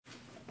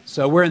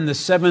So we're in the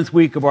 7th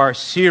week of our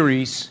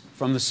series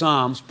from the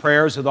Psalms,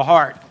 Prayers of the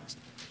Heart.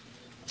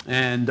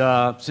 And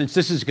since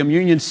this is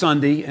Communion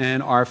Sunday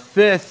and our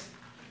 5th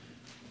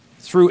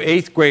through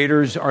 8th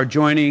graders are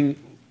joining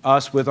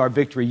us with our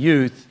Victory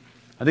Youth,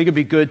 I think it'd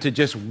be good to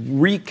just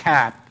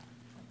recap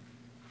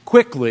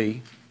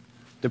quickly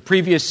the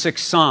previous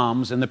 6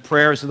 Psalms and the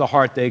prayers of the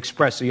heart they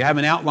express. So you have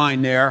an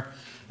outline there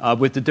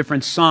with the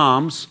different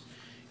Psalms.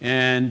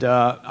 And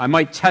I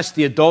might test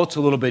the adults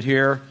a little bit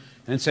here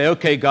and say,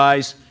 okay,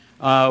 guys,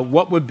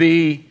 what would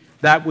be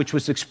that which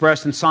was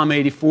expressed in Psalm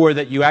 84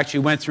 that you actually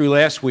went through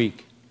last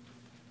week?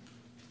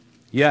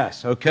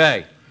 Yes,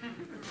 okay.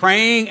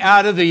 Praying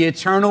out of the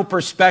eternal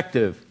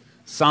perspective,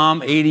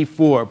 Psalm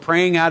 84.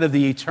 Praying out of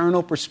the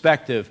eternal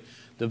perspective,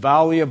 the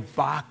valley of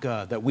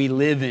Baca that we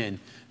live in,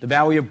 the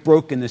valley of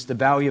brokenness, the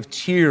valley of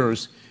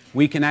tears.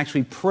 We can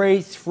actually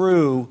pray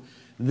through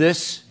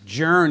this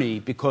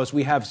journey because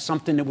we have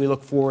something that we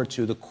look forward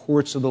to, the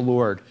courts of the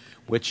Lord,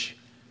 which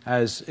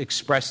as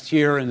expressed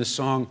here in the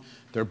song,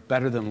 they're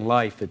better than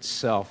life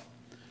itself.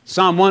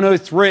 Psalm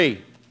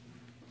 103,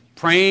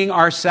 praying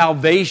our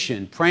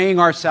salvation, praying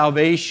our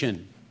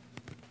salvation.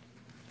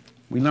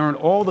 We learn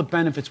all the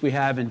benefits we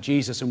have in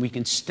Jesus, and we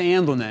can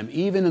stand on them,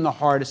 even in the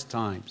hardest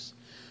times.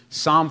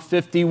 Psalm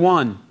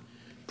 51,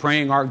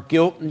 praying our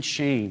guilt and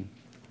shame.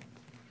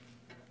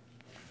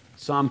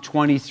 Psalm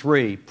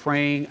 23,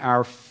 praying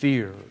our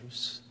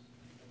fears.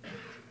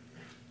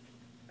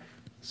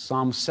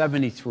 Psalm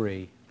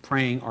 73,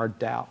 praying our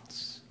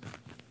doubts.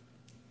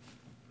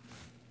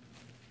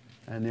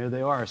 And there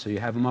they are, so you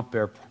have them up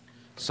there.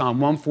 Psalm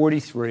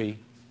 143,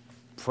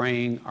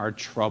 praying our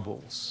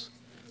troubles.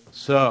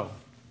 So,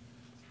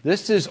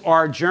 this is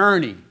our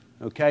journey,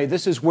 okay?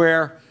 This is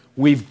where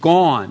we've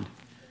gone.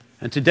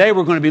 And today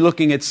we're going to be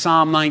looking at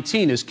Psalm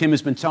 19, as Kim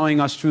has been telling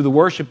us through the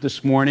worship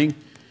this morning.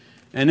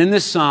 And in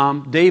this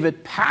psalm,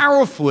 David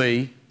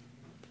powerfully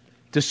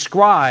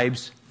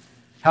describes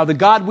how the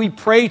God we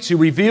pray to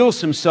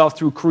reveals himself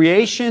through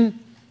creation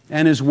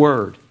and his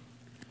word.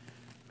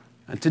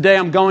 And today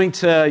I'm going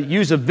to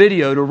use a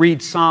video to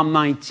read Psalm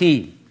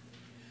 19.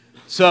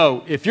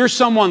 So if you're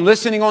someone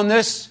listening on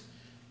this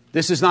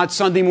is not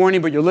Sunday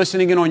morning, but you're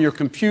listening in on your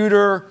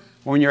computer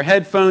or on your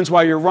headphones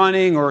while you're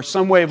running or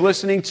some way of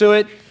listening to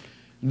it,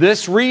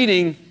 this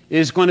reading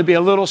is going to be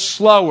a little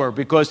slower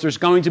because there's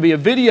going to be a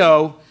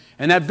video,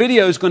 and that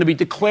video is going to be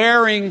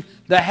declaring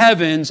the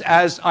heavens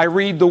as I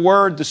read the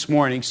word this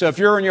morning. So if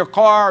you're in your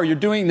car or you're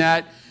doing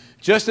that,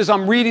 just as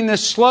I'm reading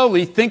this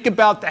slowly, think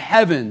about the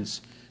heavens.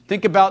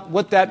 Think about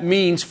what that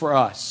means for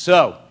us.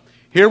 So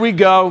here we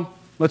go.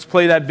 Let's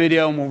play that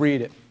video and we'll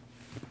read it.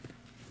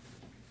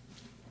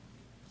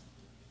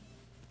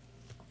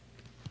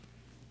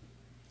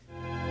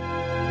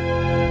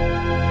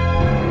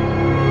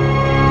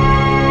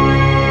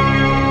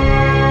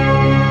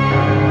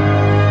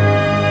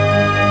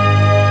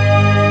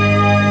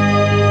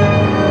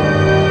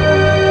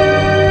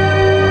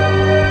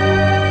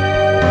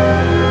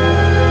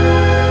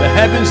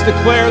 Heavens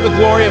declare the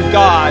glory of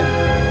God.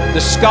 The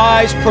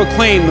skies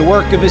proclaim the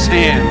work of his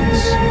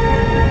hands.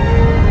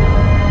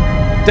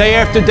 Day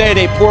after day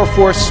they pour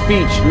forth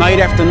speech.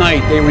 Night after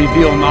night they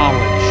reveal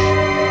knowledge.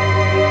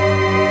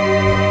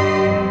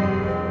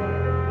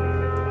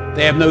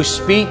 They have no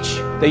speech.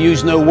 They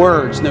use no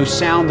words. No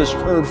sound is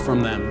heard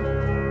from them.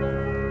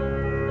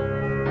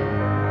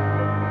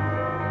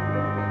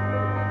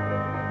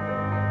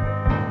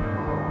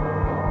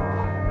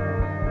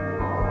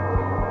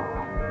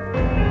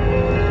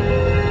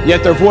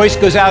 Yet their voice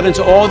goes out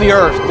into all the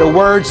earth, their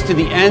words to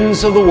the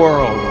ends of the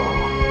world.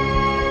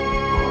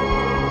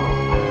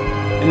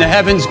 In the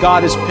heavens,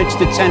 God has pitched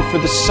a tent for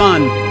the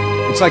sun.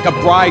 It's like a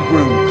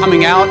bridegroom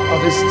coming out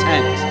of his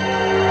tent.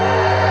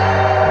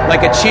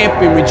 Like a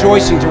champion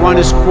rejoicing to run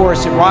his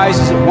course, it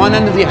rises at one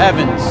end of the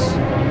heavens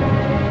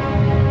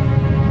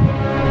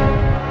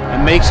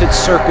and makes its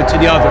circuit to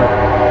the other.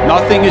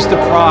 Nothing is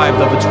deprived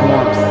of its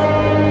warmth.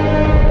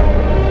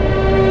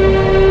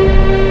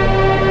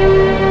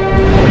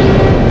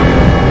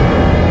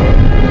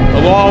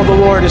 The law of the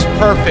Lord is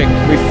perfect,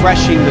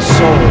 refreshing the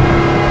soul.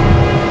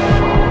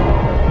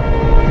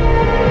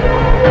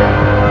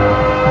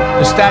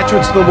 The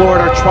statutes of the Lord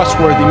are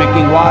trustworthy,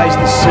 making wise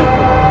the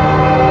simple.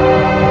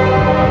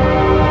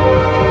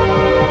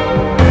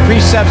 The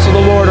precepts of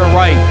the Lord are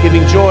right,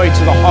 giving joy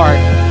to the heart.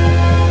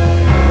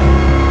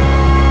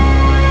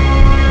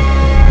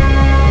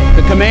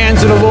 The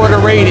commands of the Lord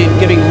are radiant,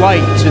 giving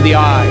light to the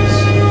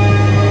eyes.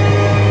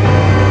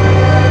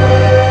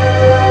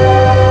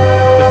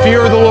 The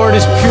fear of the Lord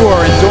is pure,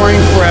 enduring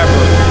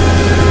forever.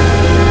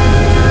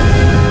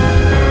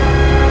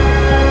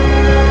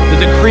 The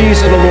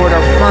decrees of the Lord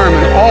are firm,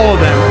 and all of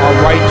them are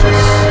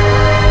righteous.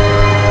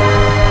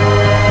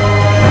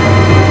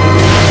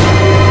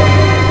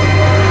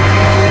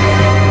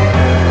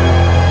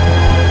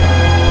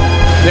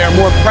 They are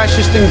more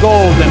precious than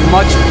gold, than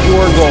much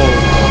pure gold.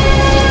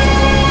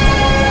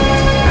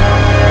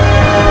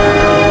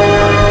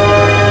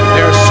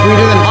 They are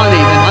sweeter than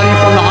honey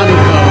from the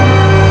honeycomb.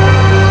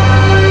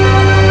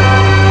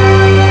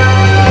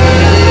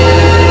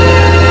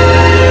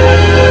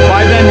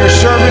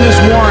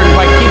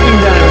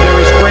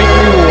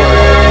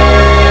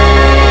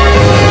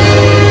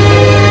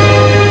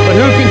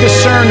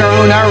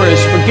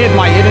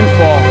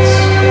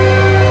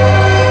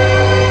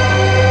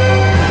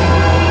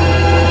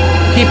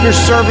 keep your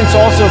servants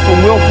also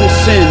from willful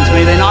sins.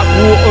 May they not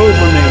rule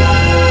over me.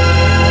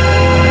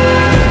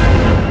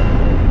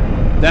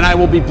 Then I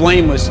will be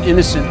blameless,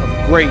 innocent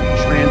of great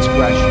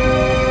transgression.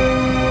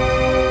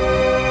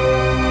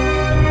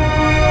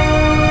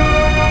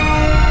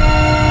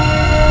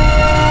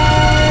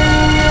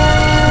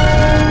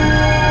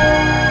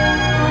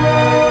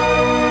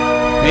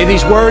 May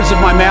these words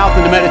of my mouth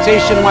and the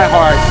meditation of my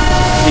heart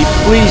be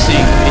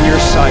pleasing in your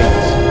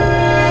sight.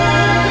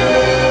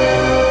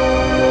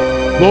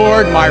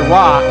 Lord, my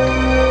rock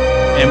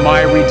and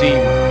my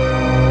redeemer.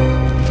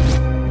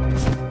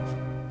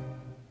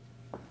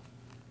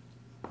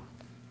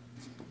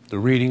 The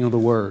reading of the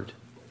word.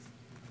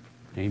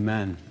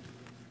 Amen.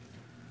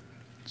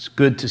 It's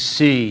good to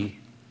see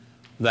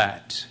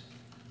that,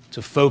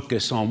 to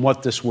focus on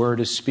what this word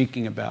is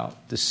speaking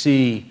about, to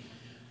see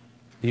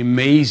the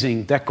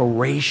amazing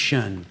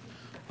declaration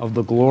of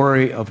the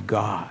glory of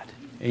God.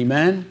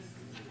 Amen?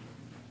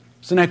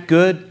 Isn't that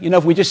good? You know,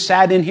 if we just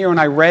sat in here and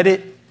I read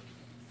it,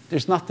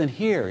 there's nothing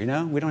here, you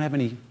know? We don't have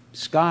any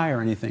sky or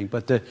anything,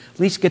 but to at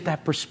least get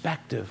that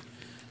perspective,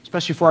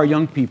 especially for our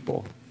young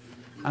people.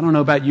 I don't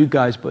know about you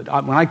guys, but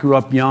when I grew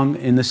up young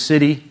in the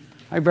city,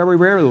 I very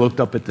rarely looked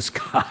up at the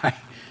sky.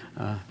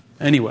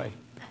 Anyway,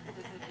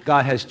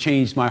 God has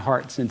changed my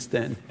heart since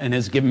then and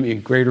has given me a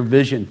greater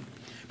vision.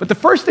 But the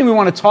first thing we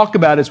want to talk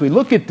about as we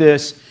look at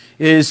this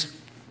is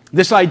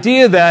this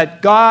idea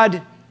that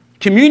God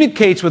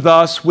communicates with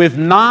us with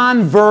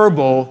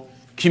nonverbal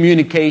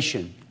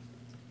communication.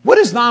 What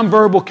is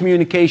nonverbal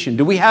communication?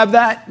 Do we have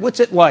that?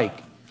 What's it like?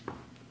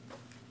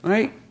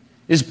 Right?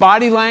 Is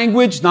body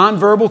language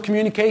nonverbal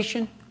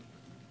communication?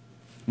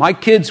 My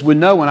kids would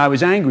know when I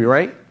was angry,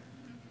 right?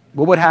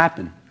 What would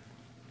happen?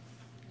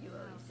 You would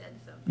have said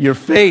something. Your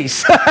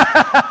face.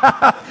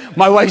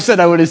 My wife said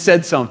I would have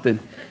said something.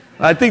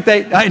 I think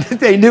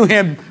they knew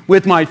him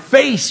with my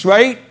face,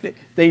 right?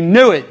 They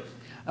knew it.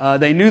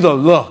 They knew the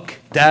look.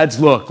 Dad's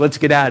look. Let's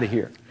get out of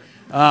here.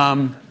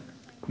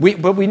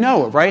 But we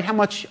know it, right? How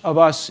much of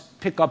us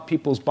pick up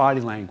people's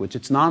body language?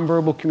 It's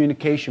nonverbal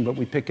communication, but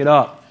we pick it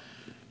up.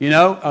 You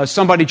know,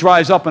 somebody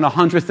drives up in a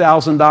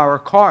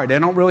 $100,000 car. They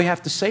don't really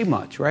have to say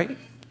much, right?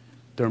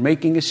 They're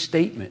making a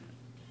statement.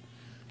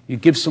 You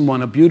give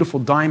someone a beautiful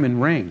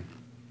diamond ring.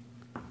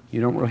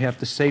 You don't really have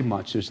to say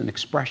much. There's an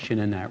expression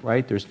in that,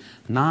 right? There's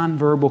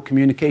nonverbal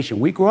communication.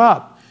 We grew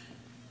up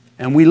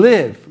and we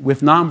live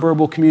with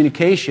nonverbal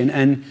communication.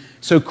 And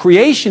so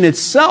creation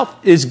itself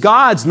is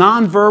God's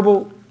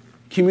nonverbal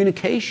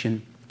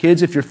communication.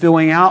 Kids, if you're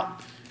filling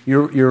out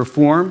your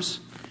forms,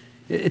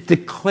 it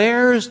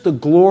declares the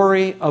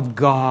glory of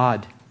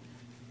God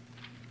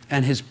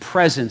and His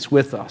presence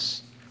with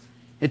us.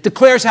 It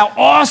declares how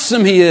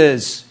awesome He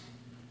is,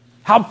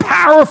 how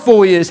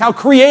powerful He is, how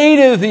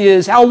creative He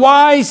is, how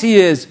wise He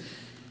is.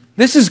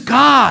 This is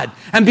God.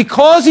 And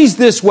because He's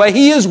this way,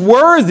 He is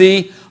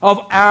worthy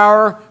of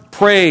our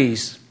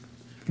praise.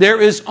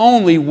 There is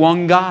only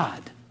one God.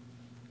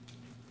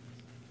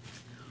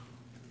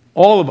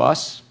 All of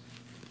us,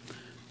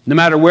 no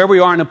matter where we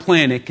are on the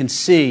planet, can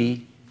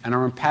see and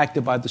are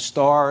impacted by the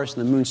stars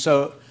and the moon.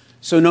 So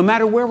no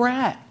matter where we're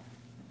at,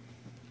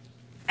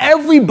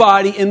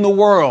 everybody in the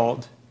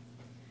world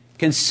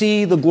can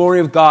see the glory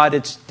of God.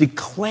 It's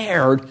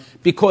declared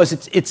because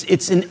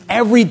it's in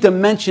every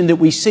dimension that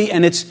we see,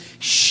 and it's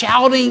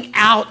shouting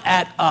out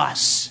at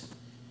us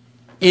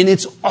in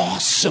its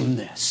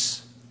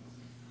awesomeness.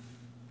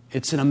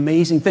 It's an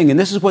amazing thing. And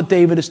this is what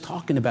David is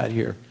talking about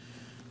here.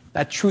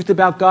 That truth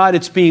about God,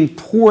 it's being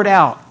poured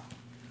out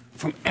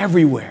from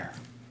everywhere.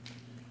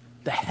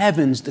 The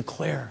heavens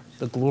declare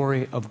the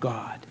glory of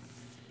God.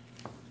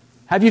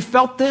 Have you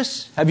felt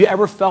this? Have you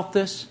ever felt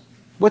this?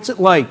 What's it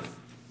like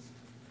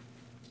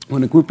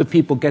when a group of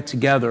people get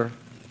together,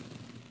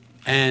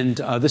 and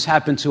this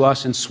happened to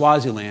us in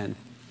Swaziland.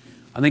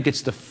 I think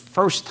it's the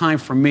first time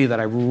for me that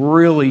I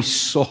really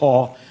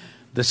saw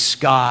the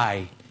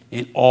sky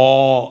in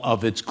all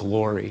of its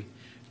glory.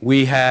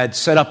 We had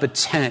set up a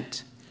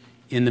tent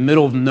in the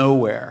middle of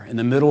nowhere, in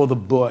the middle of the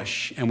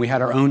bush, and we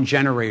had our own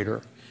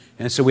generator.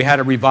 And so we had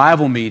a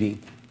revival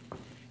meeting.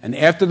 And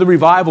after the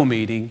revival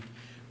meeting,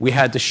 we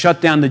had to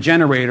shut down the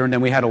generator, and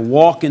then we had to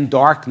walk in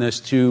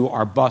darkness to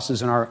our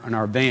buses and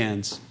our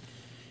vans.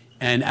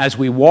 And as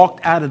we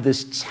walked out of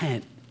this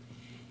tent,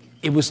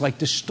 it was like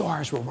the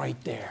stars were right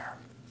there.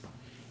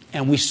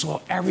 And we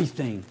saw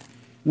everything.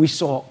 We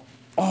saw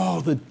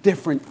all the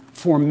different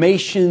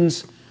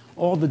formations,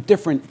 all the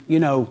different,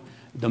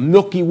 the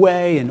Milky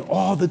Way and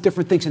all the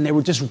different things, and they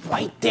were just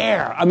right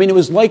there. I mean, it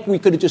was like we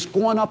could have just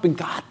gone up and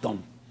got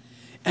them.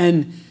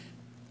 And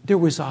there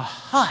was a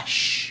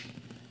hush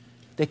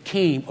that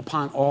came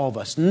upon all of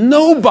us.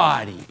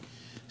 Nobody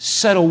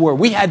said a word.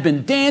 We had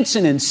been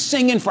dancing and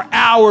singing for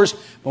hours.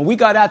 When we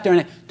got out there,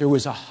 and there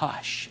was a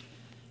hush.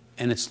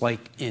 And it's like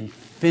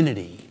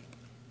infinity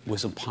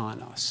was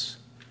upon us.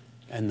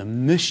 And the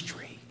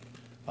mystery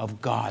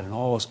of God and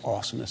all His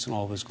awesomeness and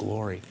all of His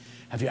glory.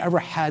 Have you ever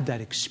had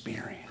that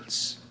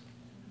experience?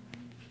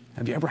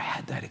 Have you ever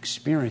had that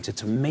experience?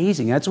 It's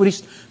amazing. That's what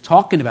he's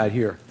talking about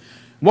here.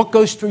 What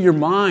goes through your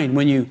mind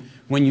when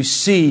you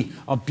see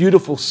a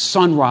beautiful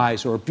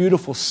sunrise or a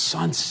beautiful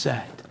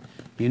sunset?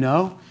 You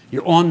know?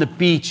 You're on the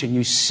beach and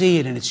you see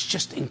it and it's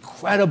just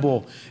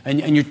incredible.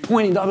 And you're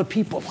pointing to other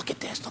people, look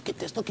at this, look at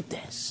this, look at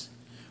this.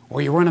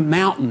 Or you're on a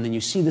mountain and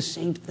you see the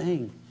same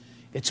thing.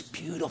 It's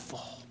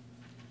beautiful.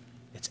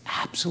 It's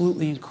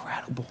absolutely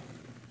incredible.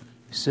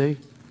 You see?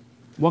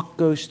 What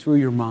goes through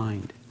your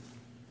mind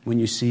when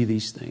you see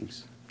these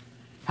things?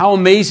 How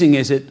amazing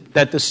is it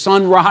that the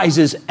sun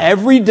rises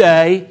every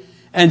day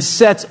and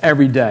sets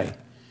every day?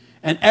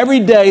 And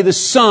every day the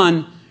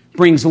sun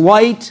brings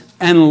light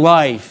and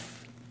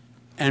life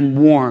and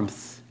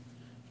warmth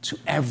to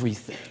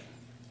everything.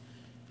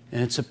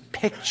 And it's a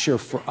picture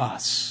for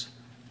us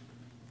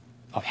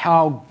of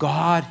how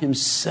God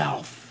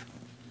Himself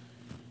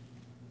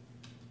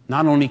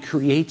not only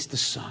creates the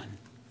sun,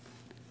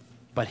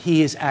 but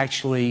He is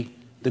actually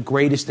the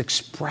greatest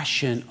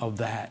expression of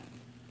that,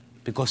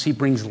 because He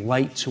brings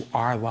light to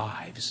our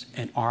lives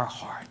and our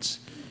hearts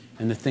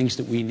and the things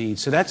that we need.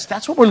 So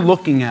that's what we're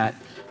looking at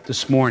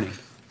this morning.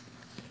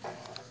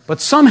 But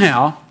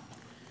somehow,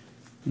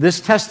 this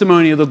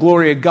testimony of the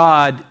glory of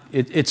God,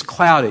 it's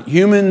clouded.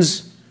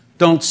 Humans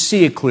don't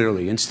see it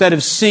clearly. Instead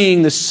of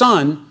seeing the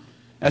sun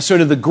as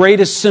sort of the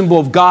greatest symbol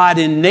of God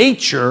in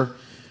nature,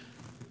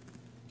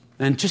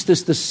 and just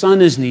as the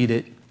sun is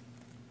needed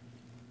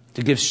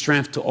to give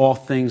strength to all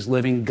things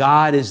living,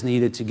 God is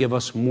needed to give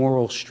us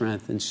moral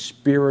strength and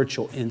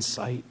spiritual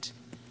insight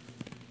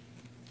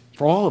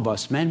for all of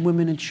us, men,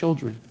 women, and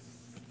children.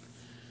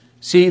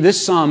 See,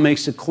 this psalm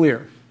makes it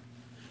clear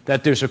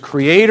that there's a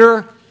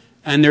creator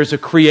and there's a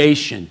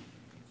creation.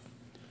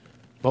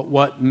 But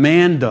what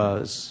man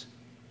does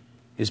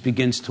is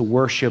begins to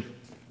worship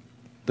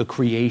the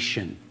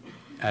creation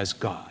as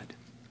God.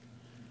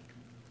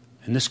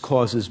 And this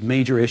causes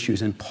major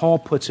issues. And Paul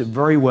puts it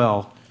very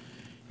well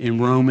in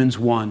Romans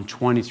 1,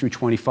 20 through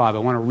 25. I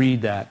want to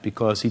read that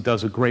because he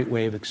does a great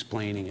way of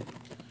explaining it.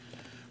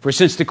 For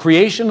since the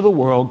creation of the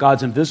world,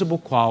 God's invisible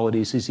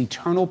qualities, His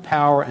eternal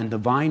power and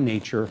divine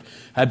nature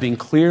have been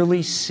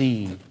clearly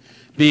seen,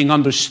 being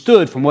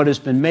understood from what has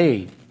been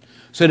made,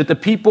 so that the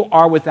people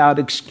are without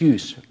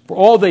excuse. For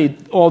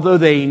although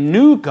they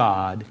knew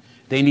God,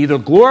 they neither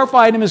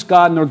glorified Him as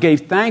God nor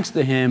gave thanks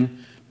to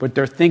Him, but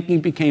their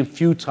thinking became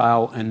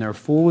futile and their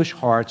foolish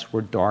hearts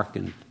were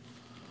darkened.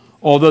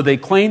 Although they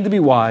claimed to be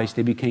wise,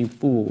 they became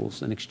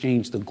fools and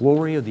exchanged the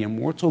glory of the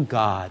immortal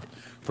God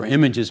for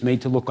images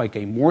made to look like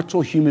a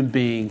mortal human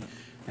being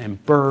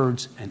and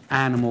birds and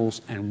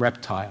animals and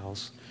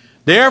reptiles.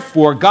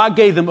 Therefore, God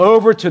gave them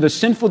over to the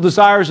sinful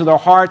desires of their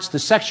hearts, to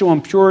sexual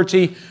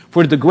impurity,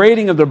 for the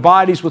degrading of their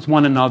bodies with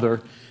one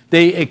another.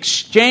 They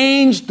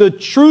exchanged the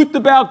truth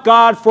about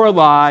God for a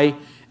lie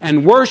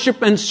and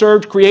worshiped and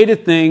served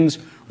created things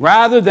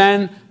rather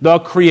than the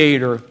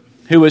Creator,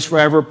 who is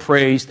forever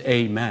praised.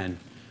 Amen.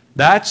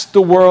 That's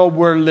the world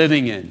we're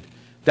living in.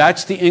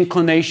 That's the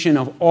inclination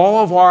of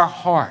all of our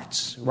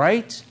hearts,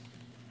 right?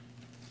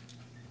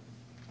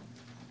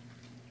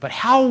 But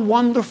how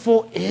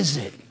wonderful is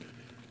it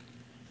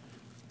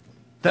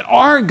that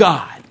our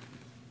God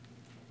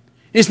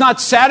is not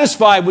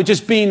satisfied with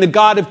just being the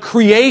God of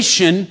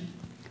creation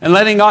and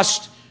letting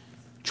us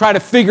try to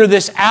figure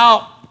this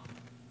out,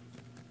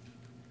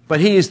 but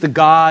He is the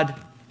God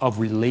of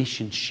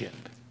relationship.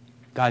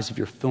 Guys, if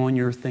you're filling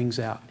your things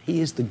out,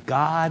 He is the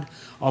God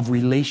of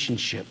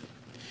relationship.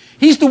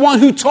 He's the one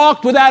who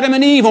talked with Adam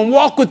and Eve and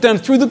walked with them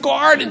through the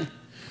garden,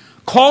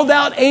 called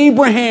out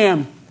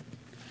Abraham,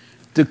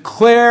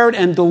 declared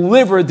and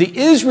delivered the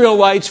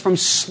Israelites from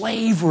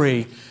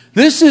slavery.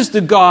 This is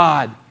the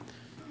God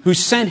who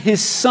sent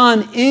His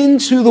Son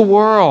into the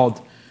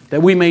world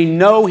that we may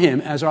know Him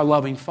as our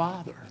loving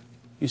Father.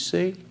 You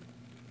see?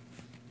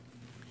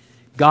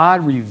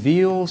 God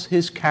reveals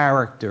His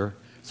character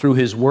through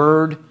His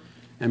Word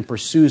and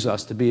pursues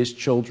us to be His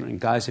children.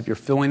 Guys, if you're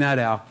filling that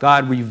out,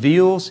 God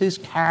reveals His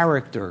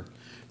character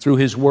through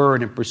His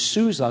Word and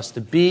pursues us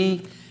to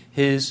be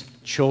His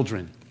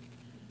children.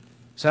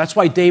 So that's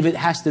why David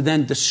has to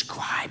then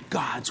describe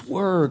God's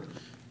Word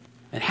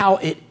and how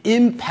it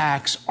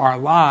impacts our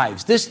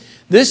lives.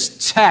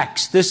 This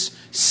text, this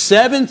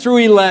 7 through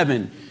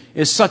 11,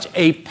 is such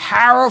a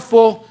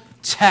powerful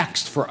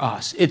text for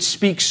us. It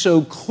speaks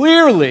so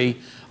clearly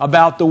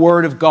about the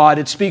Word of God.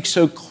 It speaks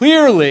so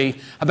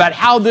clearly about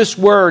how this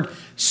Word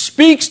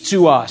speaks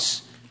to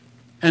us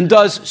and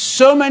does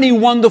so many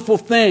wonderful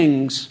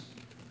things.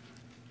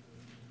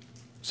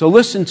 So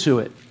listen to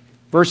it.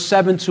 Verse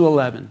 7 to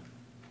 11.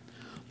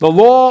 The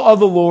law of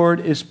the Lord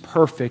is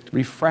perfect,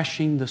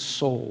 refreshing the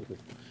soul.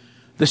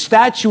 The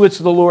statutes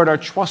of the Lord are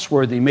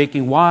trustworthy,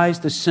 making wise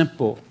the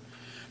simple.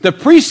 The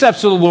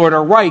precepts of the Lord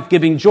are right,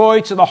 giving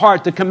joy to the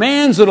heart. The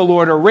commands of the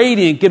Lord are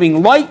radiant,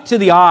 giving light to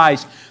the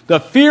eyes.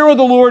 The fear of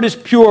the Lord is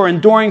pure,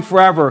 enduring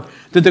forever.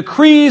 The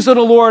decrees of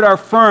the Lord are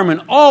firm,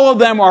 and all of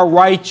them are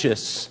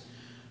righteous.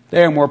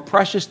 They are more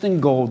precious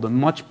than gold, than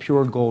much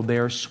pure gold. They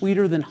are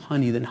sweeter than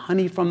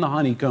honey from the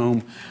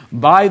honeycomb.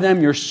 By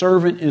them your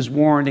servant is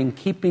warned, in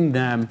keeping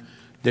them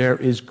there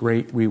is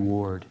great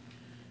reward.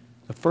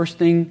 The first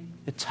thing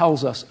it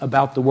tells us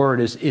about the Word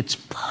is it's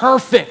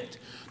perfect.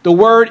 The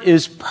Word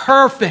is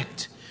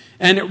perfect,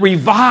 and it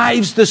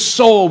revives the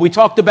soul. We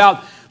talked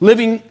about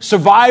living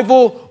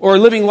survival or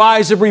living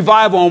lives of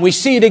revival, and we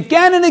see it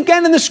again and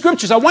again in the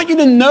Scriptures. I want you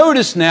to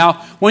notice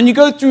now, when you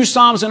go through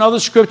Psalms and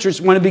other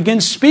Scriptures, when it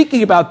begins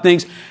speaking about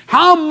things,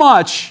 how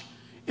much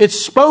it's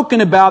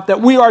spoken about that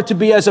we are to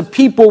be as a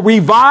people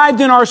revived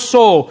in our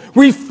soul,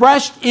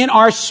 refreshed in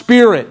our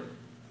spirit.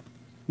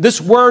 This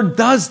Word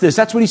does this.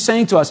 That's what He's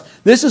saying to us.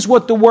 This is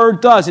what the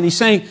Word does. And He's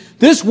saying,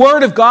 this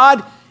Word of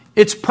God,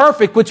 it's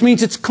perfect, which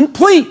means it's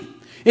complete.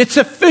 It's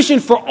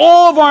sufficient for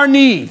all of our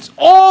needs.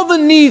 All the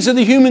needs of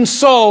the human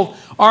soul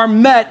are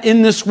met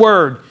in this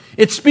Word.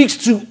 It speaks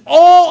to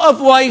all of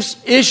life's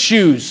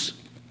issues.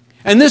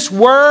 And this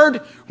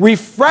Word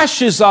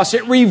refreshes us.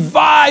 It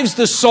revives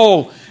the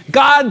soul.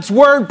 God's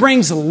Word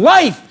brings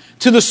life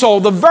to the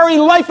soul. The very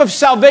life of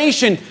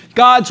salvation,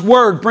 God's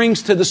Word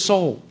brings to the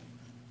soul.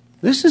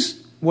 This is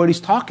what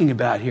He's talking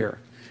about here.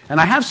 And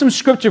I have some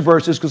Scripture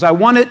verses because I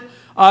wanted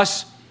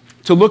us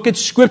to look at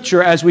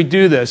Scripture as we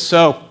do this.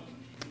 So,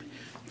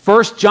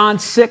 1 John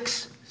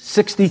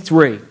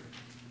 6:63.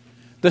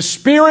 The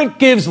Spirit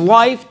gives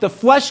life, the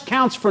flesh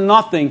counts for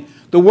nothing.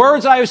 The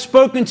words I have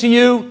spoken to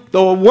you,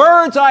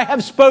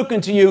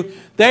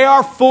 they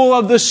are full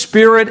of the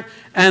Spirit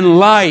and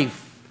life.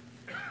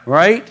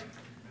 Right?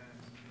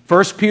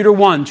 1 Peter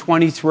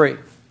 1:23.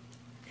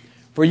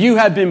 For you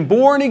have been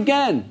born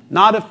again,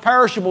 not of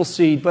perishable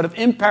seed, but of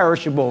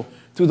imperishable,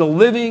 through the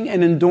living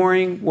and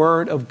enduring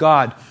Word of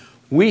God.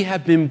 We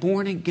have been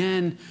born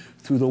again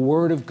through the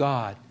Word of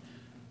God.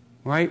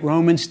 Right?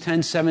 Romans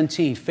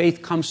 10:17.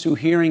 Faith comes through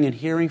hearing, and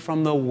hearing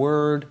from the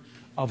Word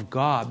of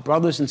God.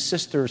 Brothers and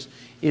sisters,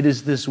 it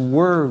is this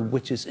Word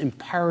which is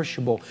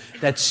imperishable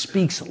that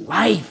speaks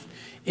life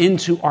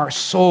into our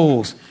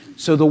souls.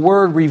 So the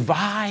Word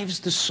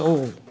revives the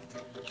soul.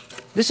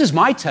 This is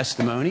my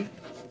testimony.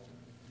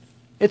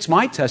 It's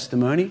my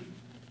testimony.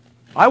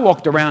 I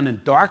walked around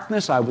in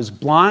darkness. I was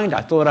blind.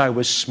 I thought I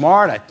was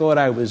smart. I thought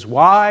I was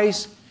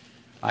wise.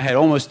 I had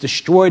almost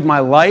destroyed my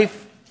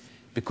life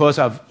because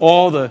of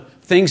all the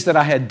things that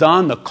I had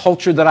done, the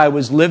culture that I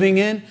was living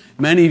in.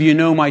 Many of you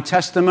know my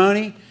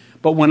testimony.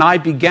 But when I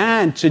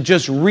began to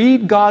just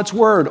read God's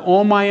Word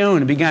on my own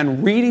and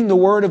began reading the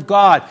Word of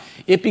God,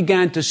 it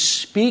began to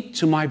speak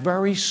to my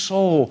very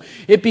soul.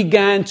 It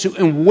began to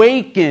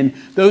awaken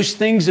those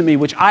things in me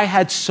which I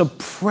had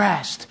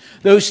suppressed.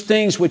 Those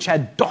things which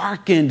had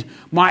darkened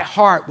my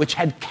heart, which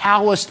had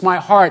calloused my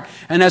heart.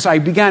 And as I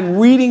began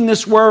reading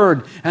this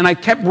Word, and I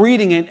kept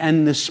reading it,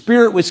 and the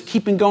Spirit was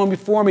keeping going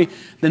before me,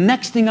 the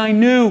next thing I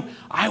knew,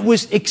 I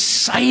was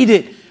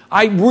excited.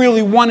 I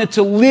really wanted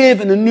to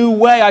live in a new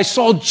way. I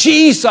saw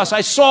Jesus.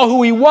 I saw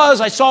who He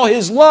was. I saw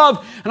His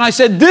love. And I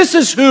said, this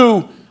is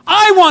who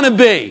I want to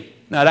be.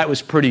 Now, that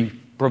was pretty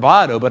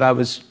bravado, but I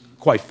was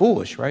quite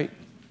foolish, right?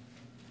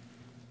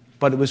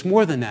 But it was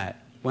more than that.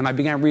 When I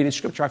began reading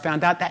Scripture, I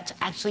found out that's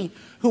actually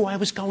who I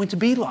was going to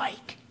be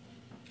like.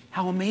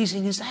 How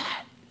amazing is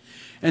that?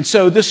 And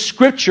so this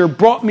Scripture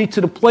brought me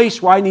to the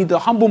place where I need to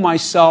humble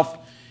myself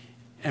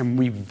and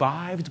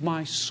revived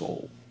my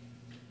soul.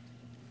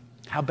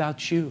 How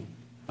about you?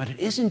 But it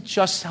isn't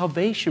just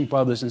salvation,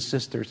 brothers and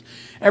sisters.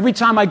 Every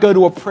time I go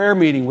to a prayer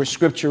meeting where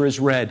Scripture is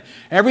read,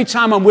 every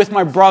time I'm with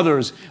my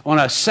brothers on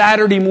a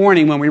Saturday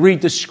morning when we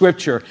read the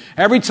Scripture,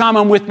 every time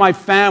I'm with my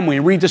family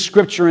and read the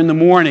Scripture in the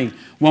morning,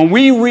 when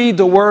we read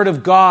the Word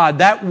of God,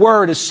 that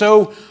Word is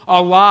so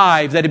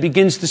alive that it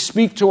begins to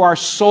speak to our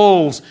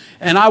souls.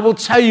 And I will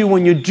tell you,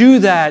 when you do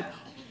that,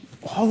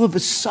 all of a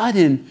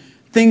sudden,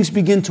 things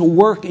begin to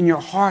work in your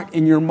heart,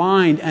 in your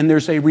mind, and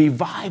there's a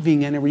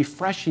reviving and a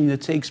refreshing that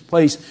takes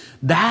place.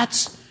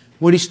 That's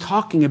what he's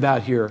talking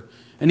about here.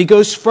 And he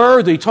goes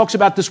further. He talks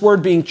about this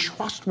Word being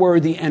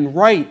trustworthy and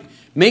right,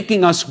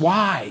 making us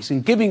wise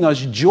and giving us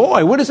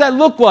joy. What does that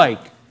look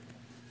like?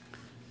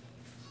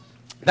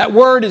 That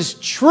Word is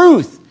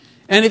truth,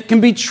 and it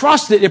can be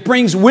trusted. It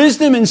brings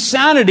wisdom and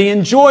sanity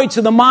and joy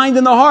to the mind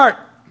and the heart.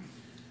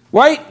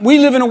 Right? We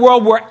live in a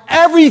world where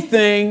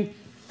everything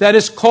that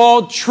is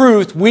called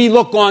truth, we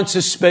look on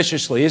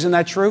suspiciously. Isn't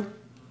that true?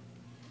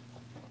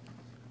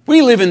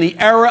 We live in the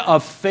era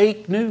of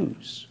fake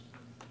news.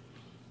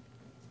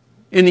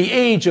 In the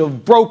age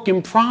of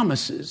broken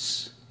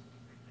promises.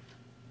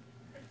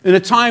 In a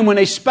time when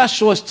a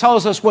specialist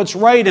tells us what's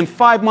right and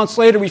 5 months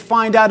later we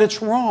find out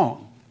it's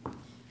wrong.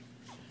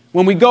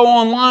 When we go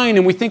online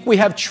and we think we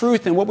have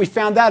truth and what we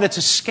found out it's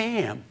a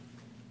scam.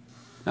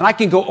 And I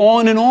can go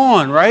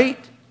on, right?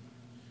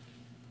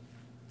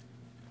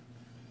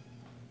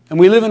 And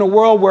we live in a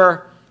world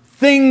where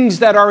things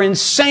that are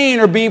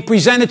insane are being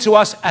presented to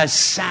us as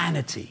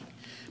sanity.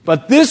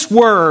 But this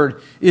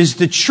Word is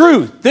the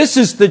truth. This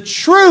is the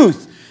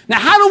truth. Now,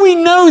 how do we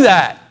know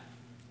that?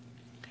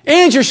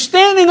 And you're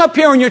standing up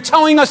here and you're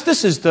telling us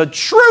this is the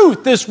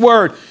truth, this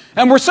Word.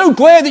 And we're so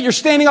glad that you're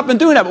standing up and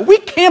doing that. But we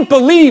can't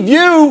believe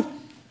you.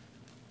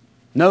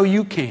 No,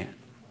 you can't.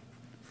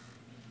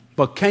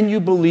 But can you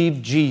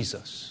believe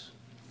Jesus?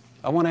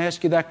 I want to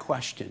ask you that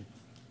question.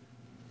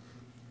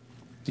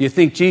 Do you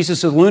think Jesus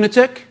is a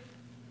lunatic?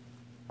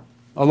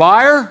 A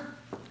liar?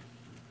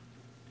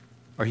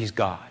 Or he's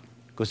God?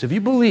 Because if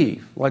you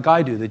believe, like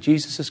I do, that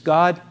Jesus is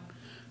God,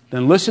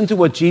 then listen to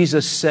what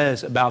Jesus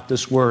says about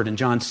this word in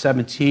John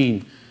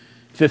 17,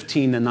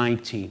 15 to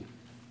 19.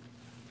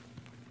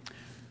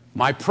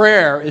 My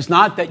prayer is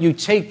not that you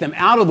take them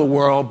out of the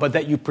world, but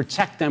that you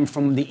protect them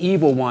from the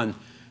evil one.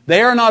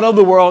 They are not of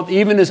the world,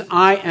 even as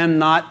I am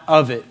not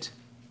of it.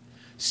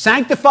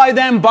 Sanctify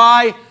them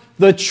by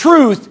the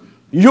truth.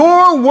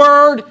 Your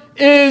word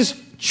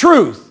is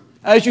truth.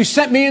 As you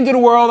sent me into the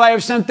world, I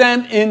have sent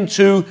them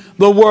into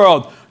the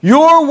world.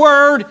 Your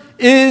word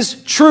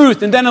is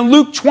truth. And then in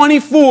Luke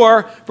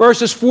 24,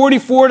 verses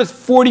 44 to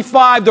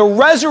 45, the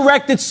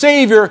resurrected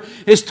Savior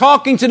is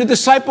talking to the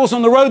disciples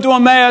on the road to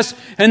Emmaus,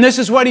 and this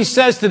is what he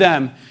says to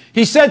them.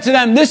 He said to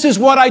them, "This is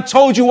what I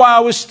told you while I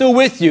was still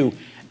with you.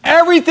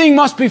 Everything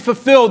must be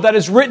fulfilled that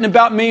is written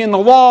about me in the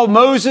law of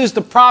Moses,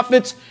 the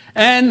prophets,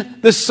 and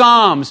the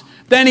Psalms."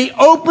 Then he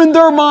opened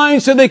their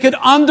minds so they could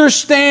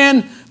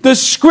understand the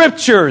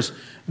Scriptures.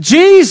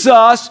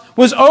 Jesus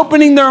was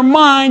opening their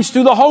minds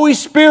through the Holy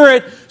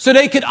Spirit so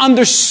they could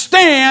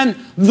understand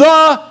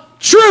the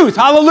truth.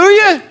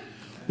 Hallelujah!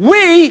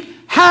 We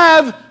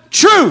have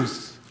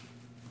truth.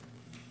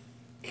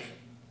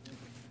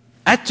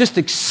 That just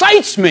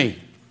excites me.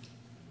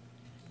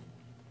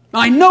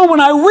 I know when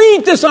I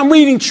read this, I'm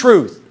reading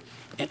truth.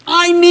 And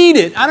I need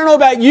it. I don't know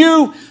about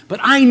you, but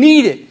I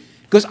need it.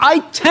 Because I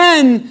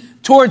tend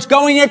towards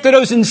going after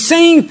those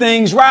insane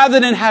things rather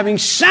than having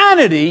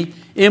sanity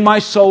in my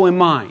soul and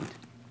mind.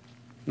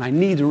 And I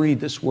need to read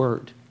this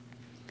word.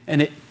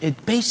 And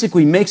it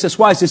basically makes us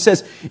wise. It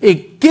says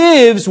it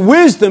gives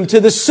wisdom to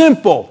the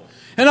simple.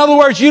 In other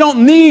words, you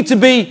don't need to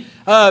be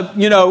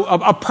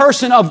a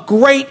person of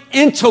great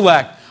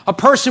intellect, a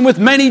person with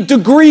many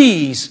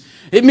degrees.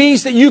 It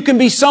means that you can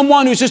be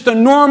someone who's just a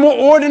normal,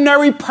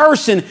 ordinary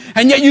person,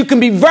 and yet you can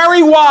be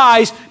very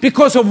wise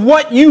because of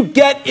what you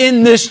get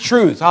in this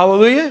truth.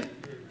 Hallelujah?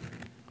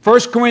 1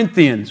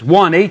 Corinthians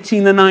 1,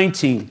 18 to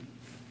 19.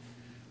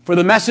 For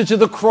the message of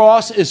the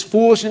cross is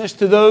foolishness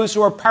to those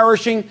who are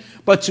perishing,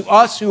 but to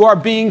us who are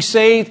being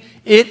saved,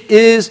 it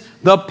is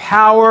the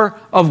power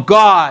of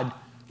God.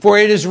 For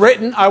it is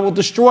written, I will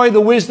destroy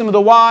the wisdom of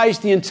the wise,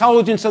 the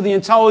intelligence of the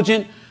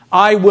intelligent,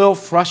 I will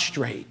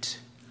frustrate.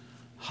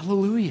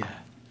 Hallelujah.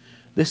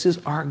 This is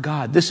our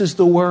God. This is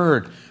the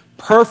Word.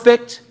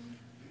 Perfect,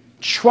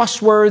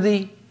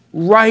 trustworthy,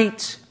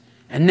 right,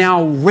 and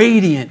now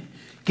radiant,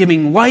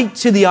 giving light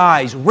to the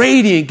eyes.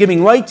 Radiant,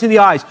 giving light to the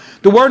eyes.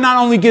 The Word not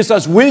only gives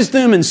us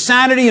wisdom and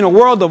sanity in a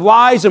world of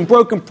lies and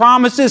broken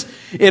promises,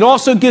 it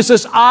also gives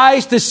us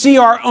eyes to see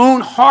our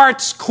own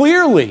hearts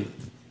clearly.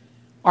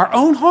 Our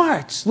own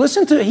hearts.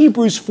 Listen to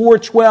Hebrews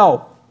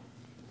 4:12.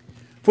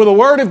 For the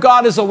Word of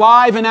God is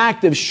alive and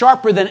active,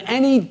 sharper than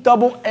any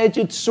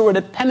double-edged sword.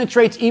 It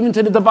penetrates even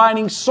to the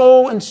dividing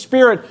soul and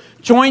spirit,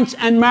 joints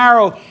and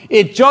marrow.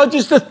 It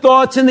judges the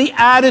thoughts and the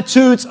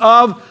attitudes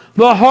of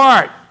the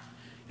heart.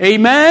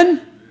 Amen?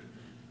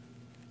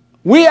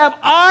 We have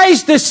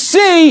eyes to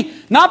see,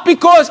 not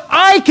because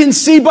I can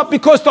see, but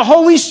because the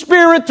Holy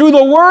Spirit, through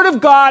the Word of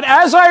God,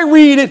 as I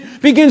read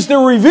it, begins to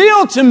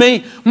reveal to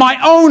me my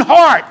own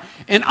heart.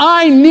 And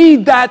I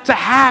need that to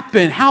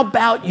happen. How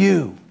about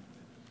you?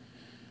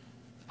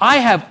 I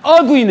have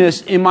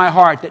ugliness in my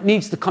heart that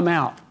needs to come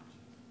out.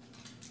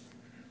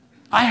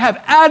 I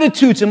have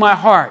attitudes in my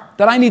heart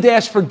that I need to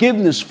ask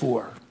forgiveness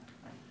for.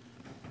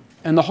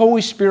 And the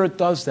Holy Spirit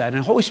does that.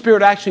 And the Holy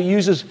Spirit actually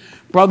uses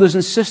brothers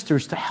and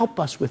sisters to help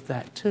us with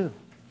that too.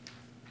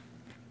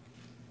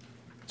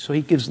 So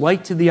He gives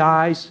light to the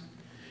eyes.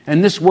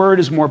 And this word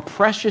is more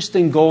precious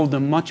than gold,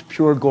 than much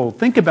pure gold.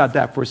 Think about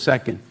that for a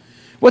second.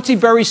 What's He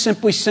very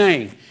simply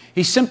saying?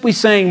 He's simply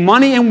saying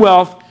money and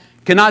wealth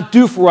cannot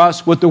do for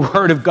us what the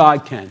Word of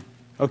God can.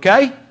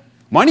 Okay?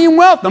 Money and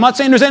wealth. I'm not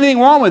saying there's anything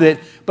wrong with it,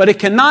 but it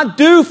cannot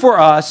do for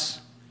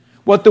us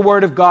what the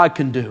Word of God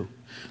can do.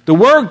 The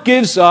Word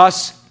gives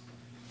us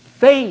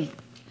faith.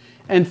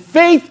 And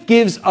faith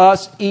gives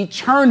us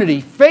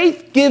eternity.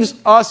 Faith gives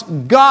us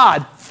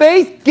God.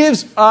 Faith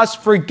gives us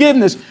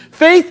forgiveness.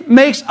 Faith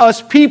makes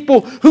us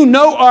people who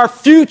know our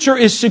future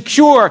is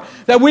secure,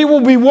 that we will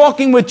be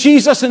walking with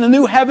Jesus in the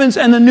new heavens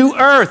and the new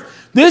earth.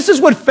 This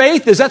is what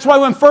faith is. That's why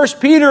when 1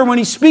 Peter, when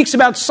he speaks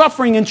about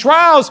suffering and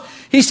trials,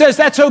 he says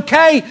that's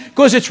okay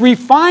because it's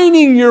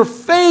refining your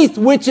faith,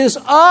 which is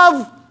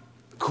of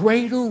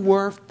greater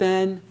worth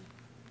than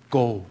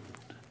gold.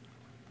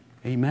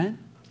 Amen?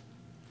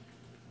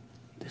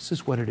 This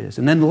is what it is.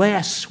 And then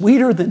last,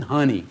 sweeter than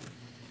honey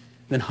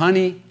in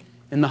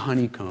the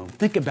honeycomb.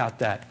 Think about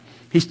that.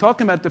 He's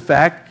talking about the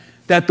fact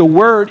that the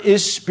Word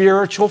is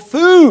spiritual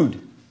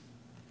food.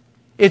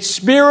 It's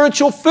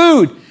spiritual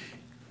food,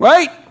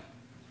 right?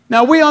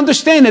 Now, we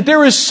understand that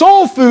there is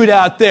soul food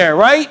out there,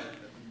 right?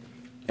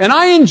 And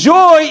I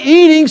enjoy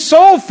eating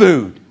soul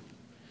food.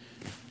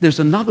 There's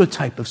another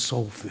type of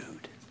soul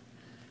food.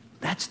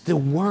 That's the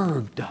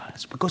Word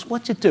does. Because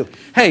what's it do?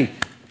 Hey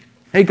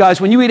guys,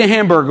 when you eat a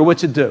hamburger,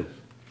 what's it do?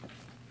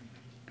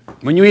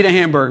 When you eat a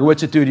hamburger,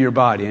 what's it do to your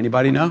body?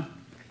 Anybody know?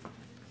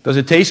 Does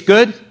it taste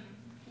good?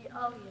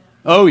 Oh, yeah.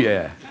 Oh,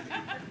 yeah.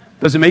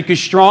 Does it make you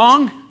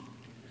strong?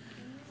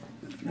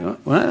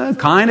 Well,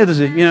 kind of. Does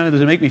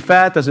it make me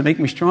fat? Does it make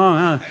me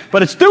strong?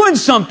 But it's doing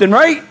something,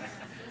 right?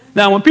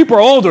 Now, when people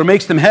are older, it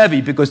makes them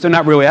heavy because they're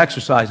not really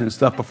exercising and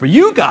stuff. But for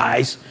you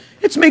guys,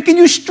 it's making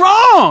you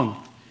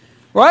strong,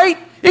 right?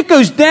 It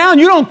goes down.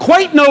 You don't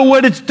quite know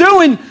what it's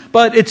doing,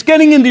 but it's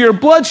getting into your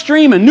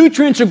bloodstream and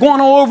nutrients are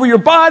going all over your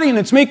body and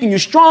it's making you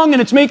strong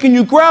and it's making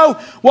you grow.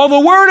 Well, the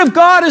Word of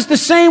God is the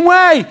same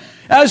way.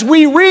 As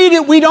we read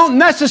it, we don't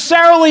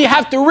necessarily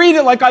have to read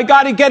it like I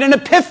got to get an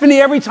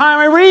epiphany every time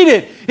I read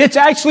it. It's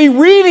actually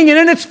reading it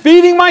and it's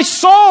feeding my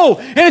soul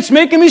and it's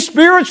making me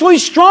spiritually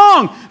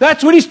strong.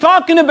 That's what he's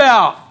talking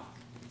about.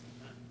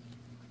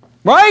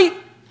 Right?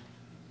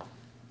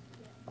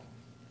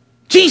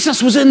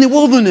 Jesus was in the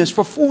wilderness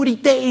for 40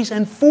 days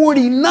and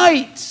 40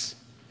 nights.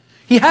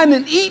 He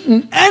hadn't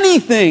eaten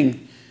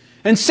anything.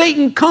 And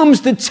Satan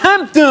comes to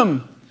tempt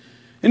him.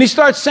 And he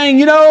starts saying,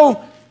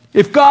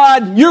 if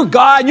you're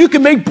God, you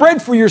can make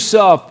bread for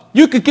yourself.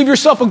 You could give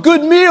yourself a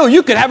good meal.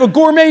 You could have a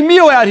gourmet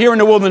meal out here in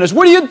the wilderness.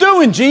 What are you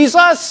doing,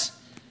 Jesus?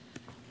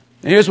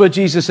 And here's what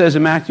Jesus says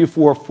in Matthew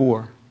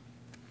 4:4.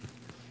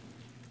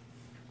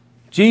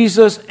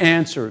 Jesus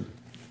answered,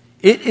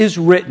 "It is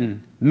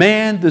written,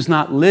 man does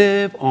not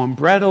live on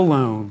bread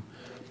alone,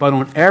 but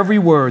on every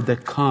word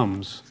that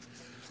comes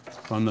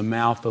from the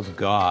mouth of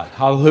God."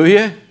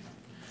 Hallelujah.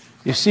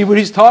 You see what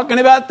he's talking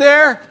about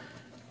there?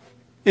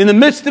 In the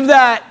midst of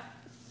that,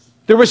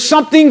 there was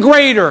something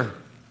greater,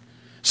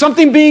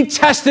 something being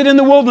tested in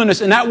the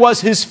wilderness, and that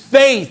was his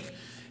faith.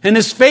 And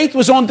his faith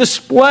was on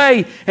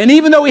display. And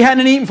even though he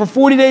hadn't eaten for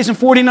 40 days and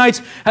 40 nights,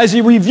 as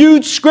he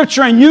reviewed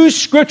Scripture and used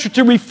Scripture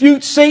to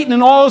refute Satan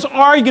and all his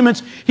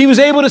arguments, he was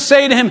able to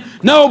say to him,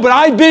 "No, but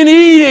I've been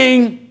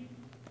eating.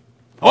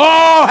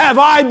 Oh, have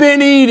I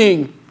been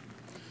eating?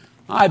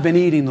 I've been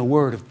eating the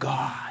Word of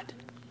God.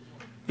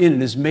 And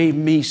it has made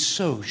me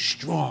so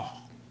strong."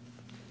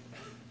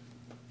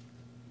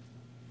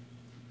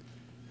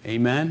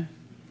 Amen?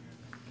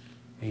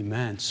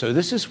 Amen. So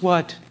this is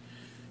what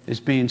is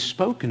being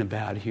spoken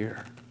about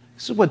here.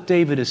 This is what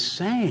David is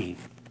saying.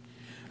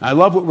 I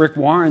love what Rick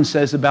Warren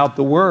says about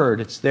the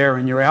Word. It's there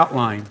in your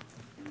outline.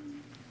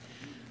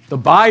 The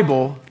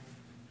Bible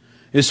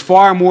is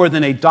far more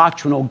than a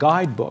doctrinal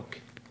guidebook.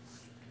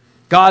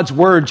 God's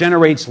Word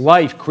generates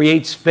life,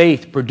 creates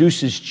faith,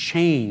 produces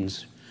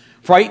change,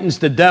 frightens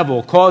the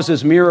devil,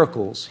 causes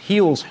miracles,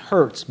 heals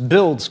hurts,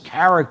 builds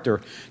character,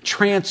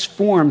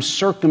 transforms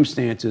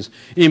circumstances,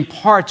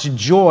 imparts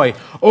joy,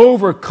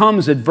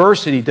 overcomes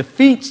adversity,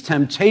 defeats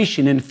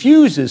temptation,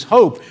 infuses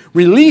hope,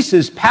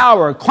 releases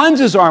power,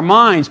 cleanses our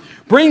minds,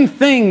 brings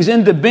things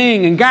into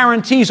being, and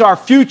guarantees our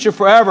future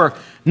forever.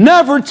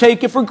 Never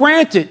take it for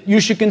granted. You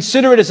should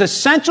consider it as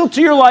essential to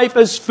your life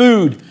as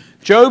food.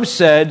 Job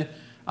said,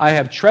 "I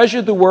have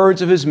treasured the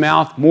words of his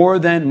mouth more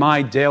than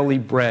my daily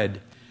bread."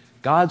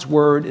 God's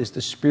Word is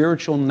the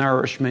spiritual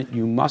nourishment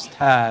you must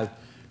have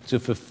to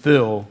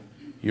fulfill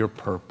your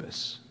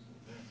purpose.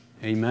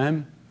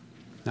 Amen?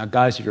 Now,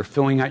 guys, if you're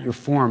filling out your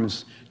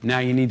forms, now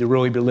you need to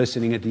really be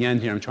listening at the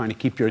end here. I'm trying to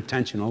keep your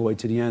attention all the way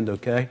to the end,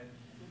 okay?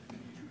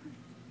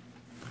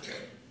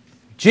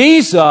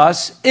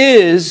 Jesus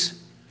is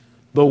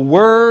the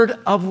Word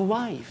of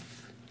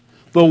life,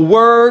 the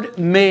Word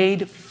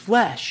made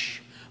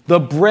flesh, the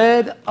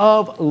bread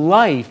of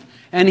life.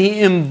 And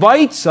He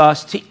invites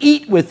us to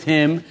eat with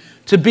Him,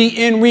 to be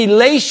in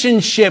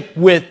relationship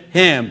with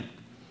Him.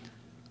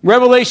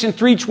 Revelation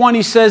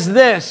 3:20 says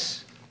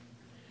this,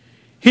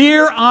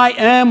 "Here I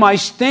am, I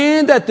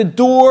stand at the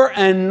door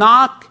and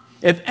knock.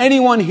 If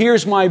anyone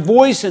hears my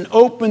voice and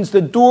opens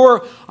the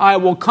door, I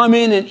will come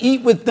in and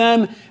eat with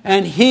them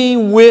and he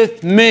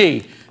with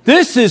me."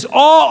 This is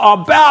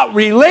all about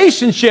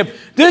relationship.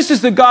 This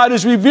is the God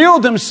who's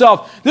revealed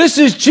Himself. This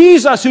is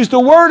Jesus, who's the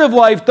Word of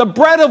life, the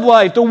bread of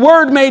life, the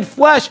Word made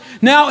flesh,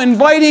 now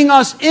inviting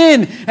us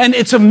in. And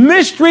it's a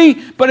mystery,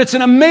 but it's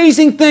an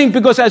amazing thing,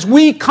 because as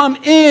we come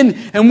in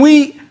and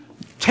we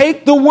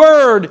take the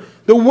Word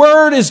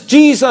is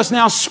Jesus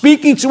now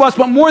speaking to us,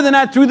 but more than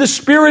that, through the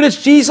Spirit,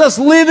 it's Jesus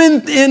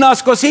living in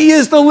us, because He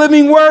is the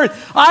living Word.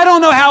 I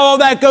don't know how all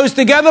that goes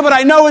together, but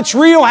I know it's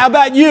real. How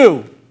about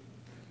you?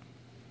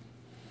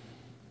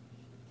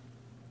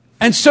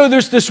 And so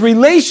there's this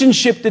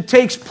relationship that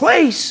takes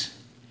place.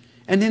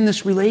 And in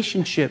this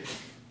relationship,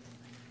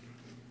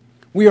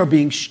 we are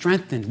being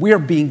strengthened. We are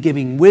being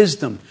given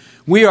wisdom.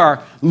 We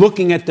are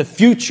looking at the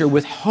future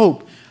with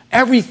hope.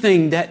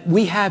 Everything that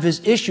we have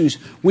as issues,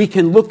 we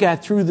can look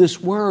at through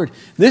this Word.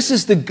 This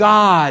is the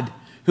God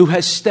who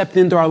has stepped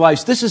into our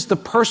lives. This is the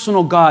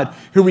personal God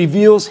who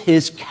reveals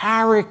His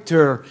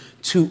character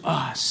to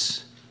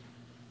us.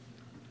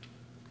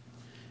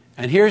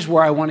 And here's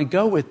where I want to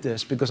go with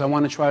this, because I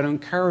want to try to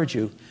encourage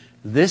you.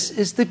 This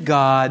is the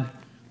God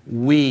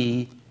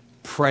we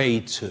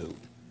pray to.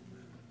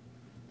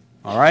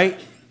 All right?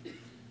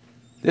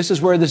 This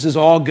is where this is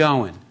all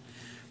going.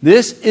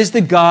 This is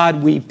the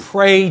God we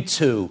pray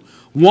to.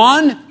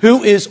 One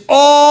who is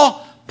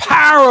all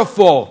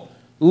powerful,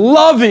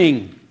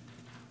 loving,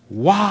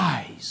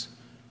 wise,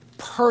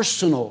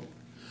 personal,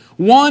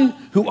 one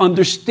who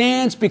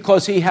understands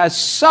because he has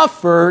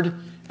suffered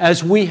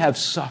as we have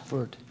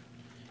suffered.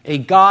 A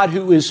God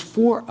who is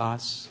for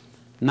us,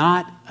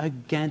 not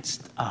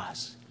against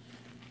us.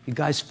 You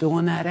guys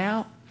filling that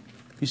out?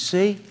 You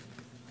see?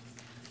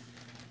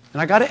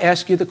 And I got to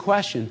ask you the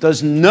question,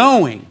 does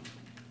knowing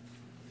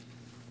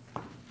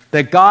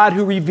that God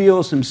who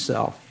reveals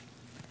himself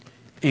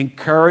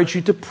encourage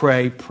you to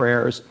pray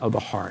prayers of the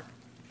heart?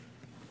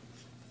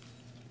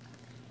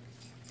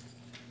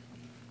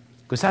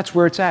 Because that's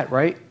where it's at,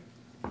 right?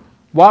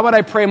 Why would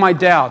I pray my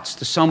doubts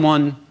to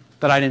someone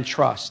that I didn't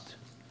trust?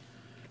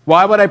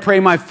 Why would I pray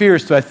my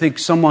fears to, I think,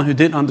 someone who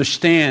didn't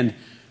understand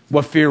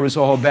what fear was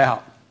all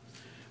about?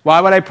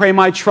 Why would I pray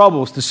my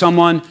troubles to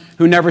someone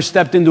who never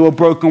stepped into a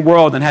broken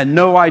world and had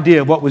no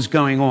idea what was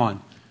going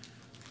on?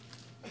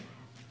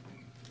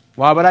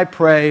 Why would I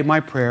pray my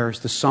prayers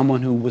to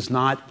someone who was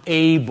not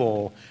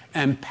able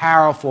and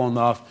powerful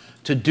enough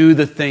to do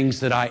the things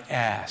that I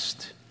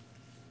asked?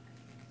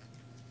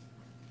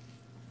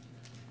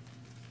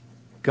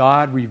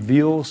 God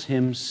reveals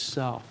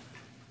himself.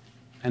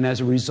 And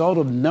as a result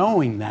of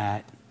knowing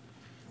that,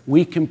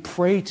 we can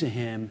pray to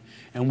him,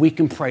 and we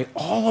can pray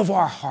all of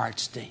our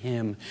hearts to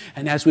him.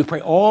 And as we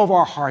pray all of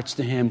our hearts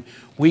to him,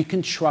 we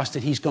can trust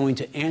that he's going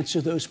to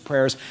answer those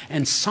prayers.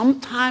 And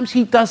sometimes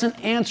he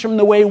doesn't answer them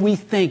the way we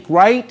think,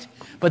 right?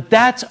 But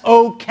that's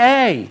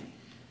okay,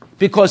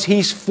 because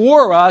he's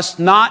for us,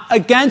 not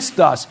against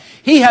us.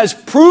 He has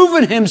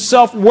proven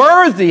himself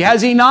worthy,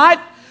 has he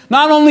not?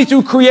 Not only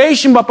through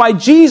creation, but by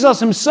Jesus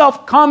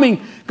himself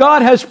coming.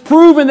 God has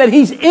proven that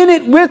he's in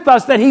it with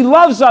us, that he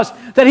loves us,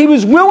 that he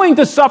was willing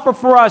to suffer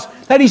for us,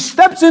 that he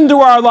steps into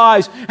our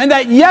lives, and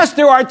that yes,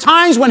 there are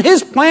times when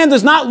his plan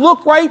does not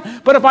look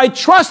right, but if I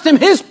trust him,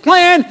 his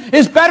plan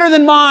is better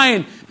than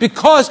mine,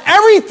 because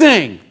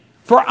everything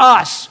for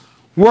us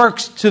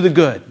works to the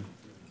good.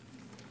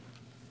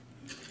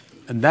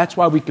 And that's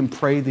why we can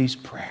pray these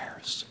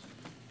prayers.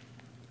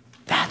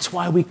 That's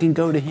why we can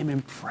go to him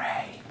and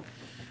pray.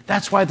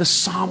 That's why the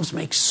Psalms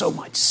make so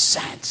much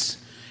sense.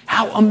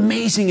 How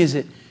amazing is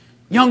it?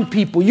 Young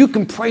people, you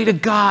can pray to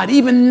God.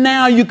 Even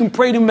now, you can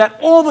pray to him about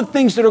all the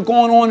things that are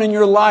going on in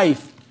your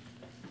life.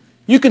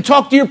 You can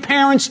talk to your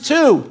parents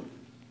too.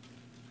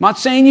 I'm not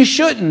saying you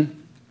shouldn't,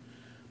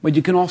 but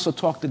you can also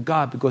talk to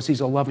God because he's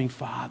a loving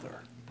Father.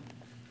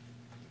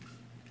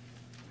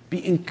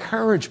 Be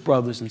encouraged,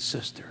 brothers and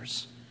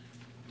sisters.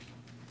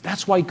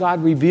 That's why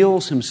God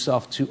reveals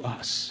himself to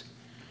us.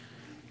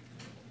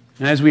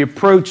 And as we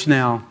approach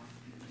now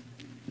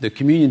the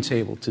communion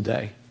table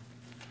today,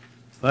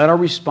 let our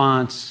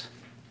response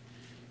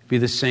be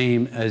the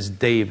same as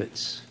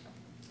David's,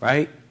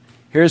 right?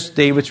 Here's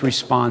David's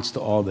response to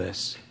all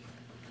this.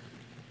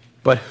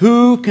 But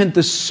who can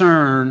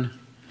discern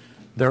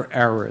their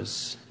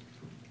errors?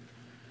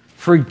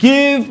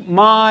 Forgive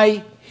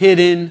my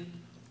hidden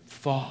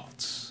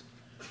faults.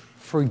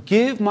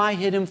 Forgive my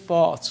hidden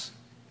faults.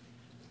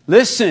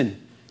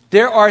 Listen,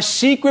 there are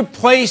secret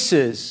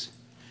places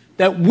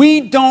that we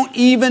don't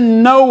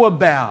even know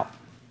about,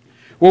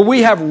 where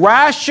we have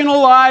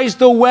rationalized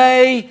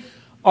away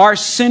our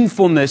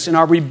sinfulness and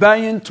our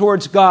rebellion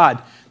towards God.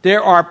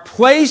 There are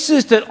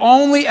places that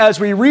only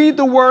as we read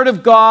the Word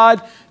of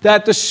God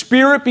that the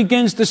Spirit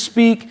begins to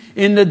speak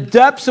in the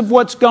depths of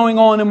what's going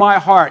on in my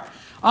heart.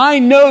 I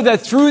know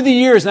that through the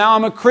years, now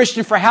I'm a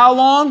Christian for how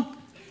long?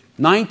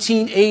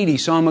 1980,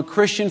 so I'm a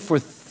Christian for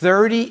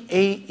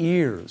 38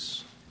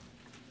 years.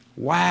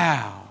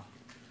 Wow.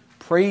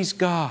 Praise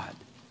God.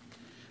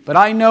 But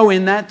I know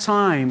in that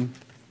time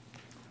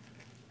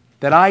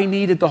that I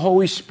needed the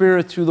Holy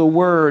Spirit through the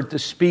Word to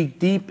speak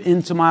deep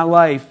into my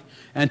life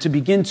and to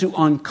begin to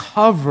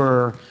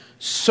uncover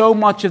so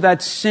much of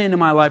that sin in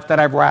my life that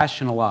I've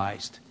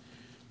rationalized.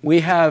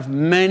 We have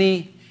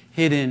many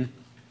hidden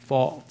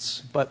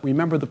faults, but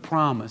remember the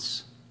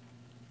promise.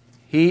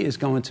 He is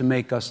going to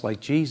make us like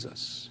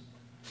Jesus.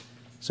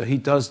 So he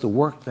does the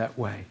work that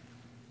way.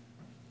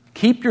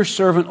 Keep your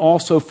servant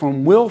also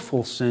from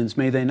willful sins.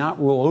 May they not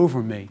rule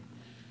over me.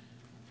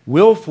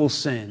 Willful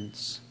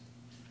sins.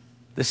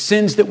 The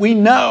sins that we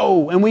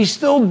know and we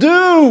still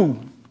do.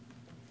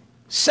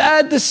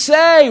 Sad to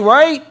say,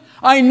 right?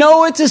 I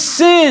know it's a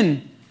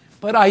sin,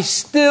 but I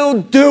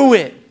still do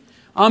it.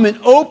 I'm in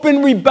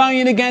open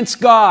rebellion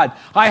against God.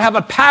 I have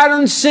a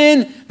pattern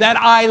sin that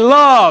I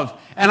love,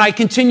 and I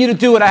continue to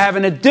do it. I have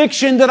an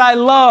addiction that I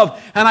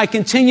love, and I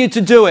continue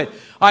to do it.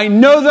 I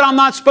know that I'm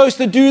not supposed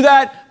to do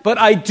that, but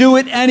I do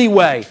it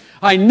anyway.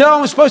 I know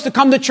I'm supposed to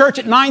come to church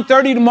at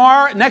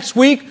 9:30 next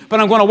week, but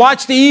I'm going to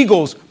watch the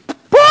Eagles.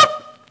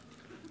 Boop!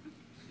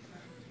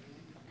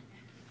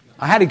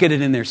 I had to get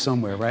it in there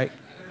somewhere, right?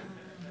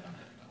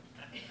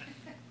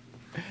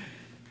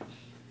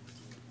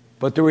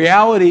 But the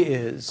reality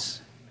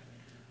is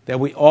that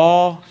we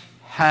all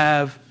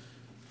have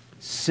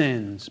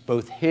sins,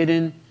 both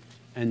hidden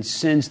and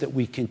sins that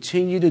we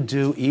continue to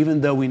do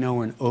even though we know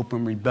we're in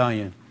open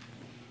rebellion.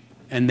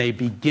 and they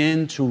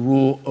begin to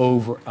rule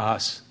over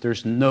us.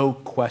 There's no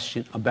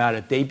question about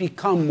it. They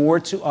become more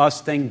to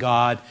us than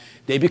God.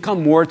 They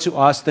become more to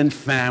us than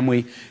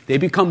family. They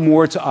become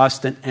more to us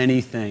than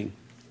anything.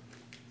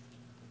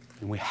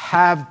 And we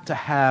have to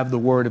have the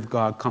Word of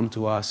God come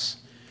to us.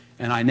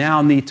 And I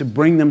now need to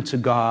bring them to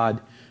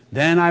God.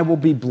 Then I will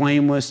be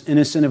blameless,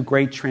 innocent of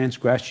great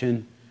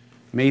transgression.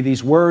 May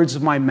these words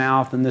of my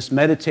mouth and this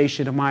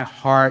meditation of my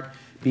heart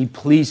be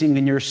pleasing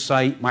in your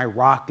sight, my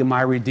rock and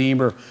my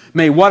redeemer.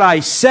 May what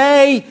I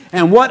say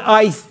and what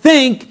I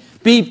think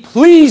be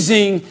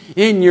pleasing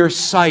in your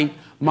sight,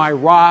 my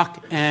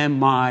rock and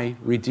my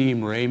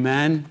redeemer.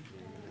 Amen?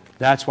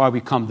 That's why we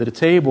come to the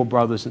table,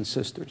 brothers and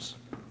sisters.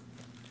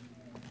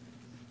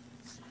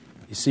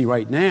 You see,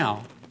 right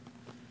now,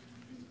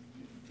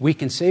 we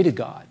can say to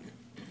God,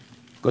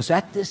 because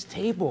at this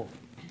table,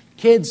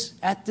 kids,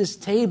 at this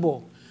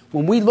table,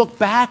 when we look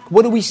back,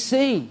 what do we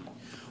see?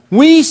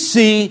 We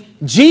see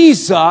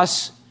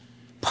Jesus,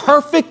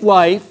 perfect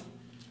life,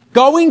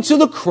 going to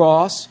the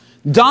cross,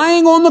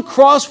 dying on the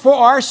cross for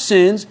our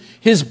sins,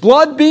 His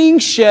blood being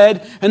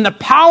shed, and the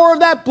power of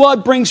that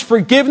blood brings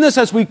forgiveness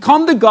as we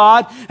come to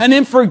God, and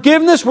in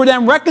forgiveness we're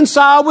then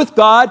reconciled with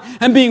God,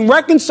 and being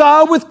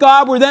reconciled with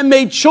God we're then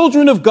made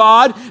children of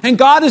God, and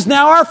God is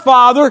now our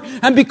Father,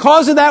 and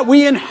because of that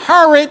we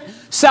inherit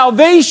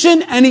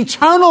salvation and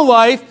eternal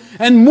life,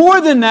 and more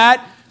than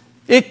that,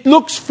 it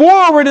looks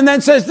forward and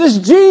then says, this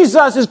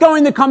Jesus is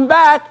going to come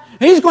back.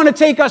 He's going to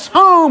take us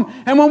home.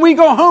 And when we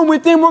go home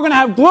with Him, we're going to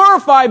have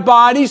glorified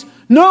bodies.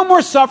 No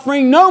more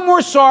suffering, no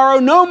more sorrow,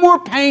 no more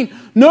pain,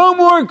 no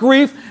more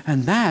grief.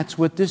 And that's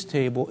what this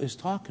table is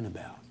talking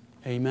about.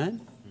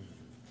 Amen?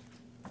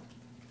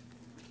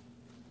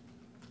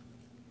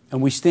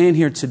 And we stand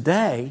here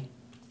today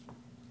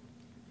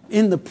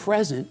in the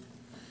present.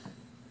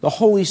 The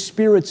Holy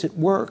Spirit's at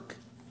work.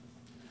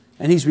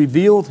 And He's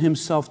revealed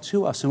Himself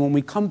to us. And when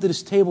we come to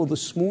this table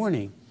this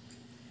morning,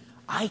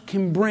 I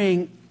can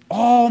bring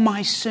all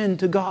my sin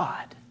to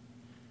God.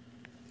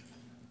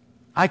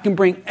 I can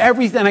bring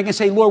everything. I can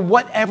say, Lord,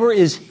 whatever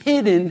is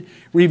hidden,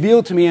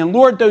 reveal to me. And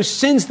Lord, those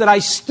sins that I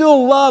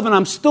still love and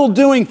I'm still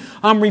doing,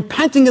 I'm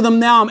repenting of them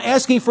now. I'm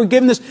asking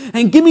forgiveness.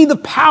 And give me the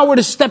power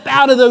to step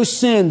out of those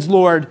sins,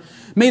 Lord.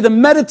 May the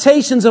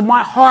meditations of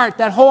my heart,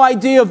 that whole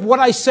idea of what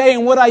I say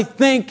and what I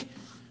think,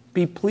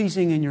 be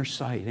pleasing in your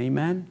sight.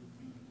 Amen?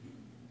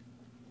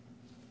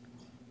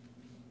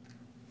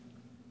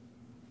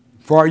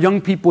 For our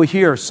young people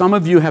here, some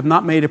of you have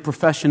not made a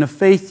profession of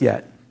faith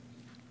yet.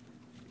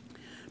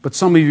 But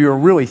some of you are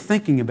really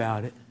thinking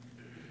about it.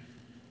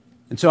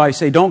 And so I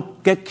say,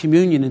 don't get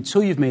communion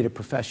until you've made a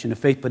profession of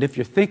faith. But if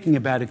you're thinking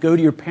about it, go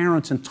to your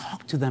parents and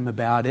talk to them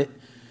about it.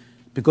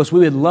 Because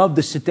we would love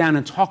to sit down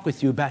and talk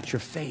with you about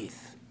your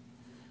faith.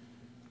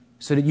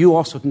 So that you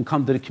also can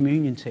come to the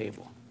communion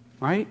table.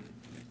 Right?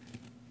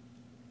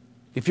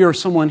 If you're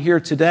someone here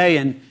today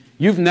and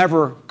you've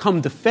never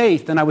come to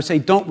faith, then I would say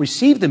don't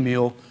receive the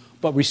meal,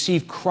 but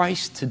receive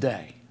Christ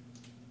today.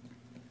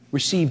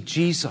 Receive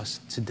Jesus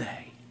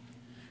today.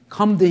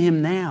 Come to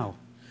Him now.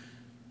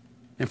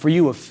 And for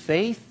you of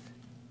faith,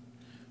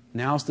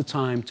 now's the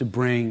time to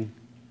bring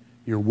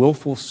your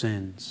willful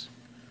sins,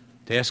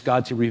 to ask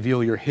God to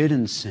reveal your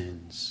hidden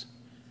sins,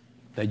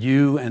 that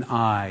you and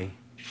I,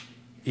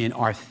 in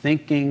our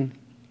thinking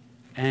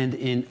and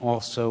in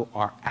also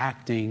our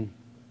acting,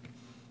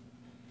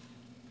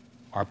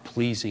 are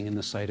pleasing in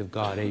the sight of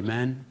God.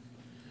 Amen?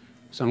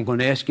 So I'm going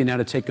to ask you now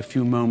to take a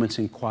few moments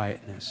in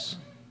quietness.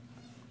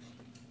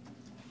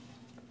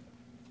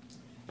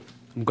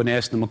 I'm going to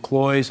ask the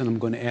McCloys and I'm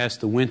going to ask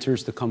the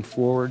Winters to come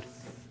forward.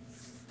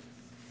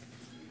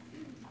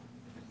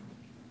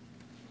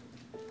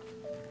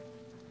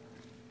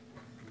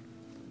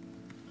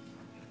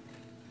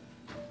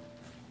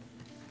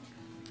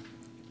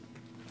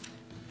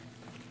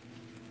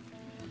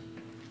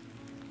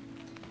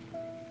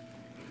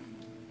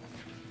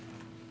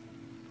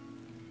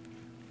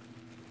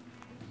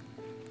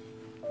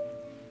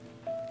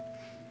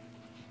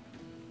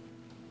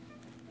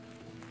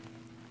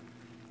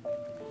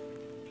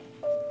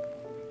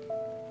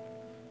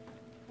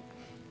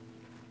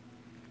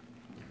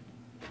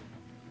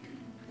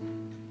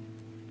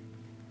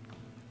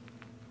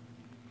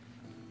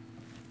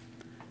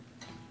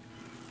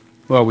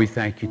 Lord, we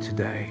thank you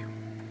today.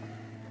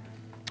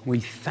 We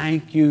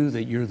thank you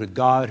that you're the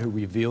God who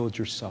revealed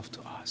yourself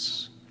to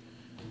us.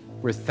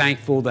 We're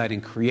thankful that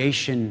in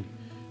creation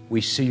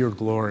we see your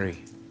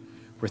glory.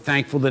 We're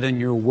thankful that in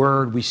your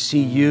word we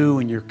see you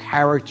and your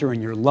character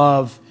and your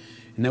love,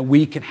 and that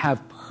we can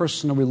have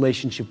personal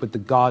relationship with the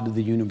God of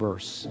the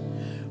universe.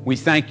 We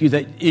thank you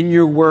that in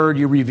your word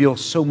you reveal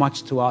so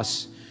much to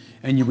us,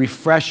 and you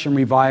refresh and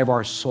revive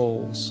our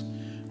souls.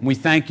 And we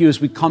thank you as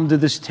we come to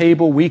this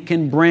table, we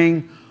can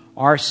bring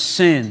our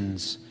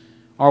sins,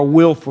 our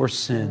willful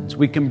sins.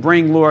 We can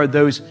bring, Lord,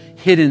 those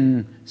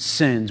hidden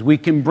sins. We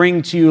can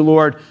bring to you,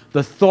 Lord,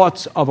 the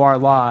thoughts of our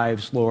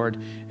lives,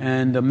 Lord,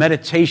 and the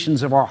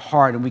meditations of our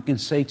heart. And we can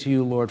say to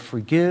you, Lord,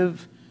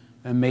 forgive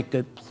and make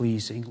it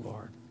pleasing,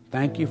 Lord.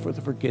 Thank you for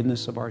the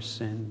forgiveness of our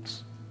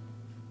sins.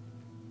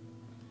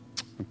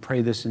 I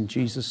pray this in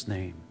Jesus'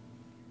 name.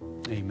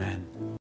 Amen.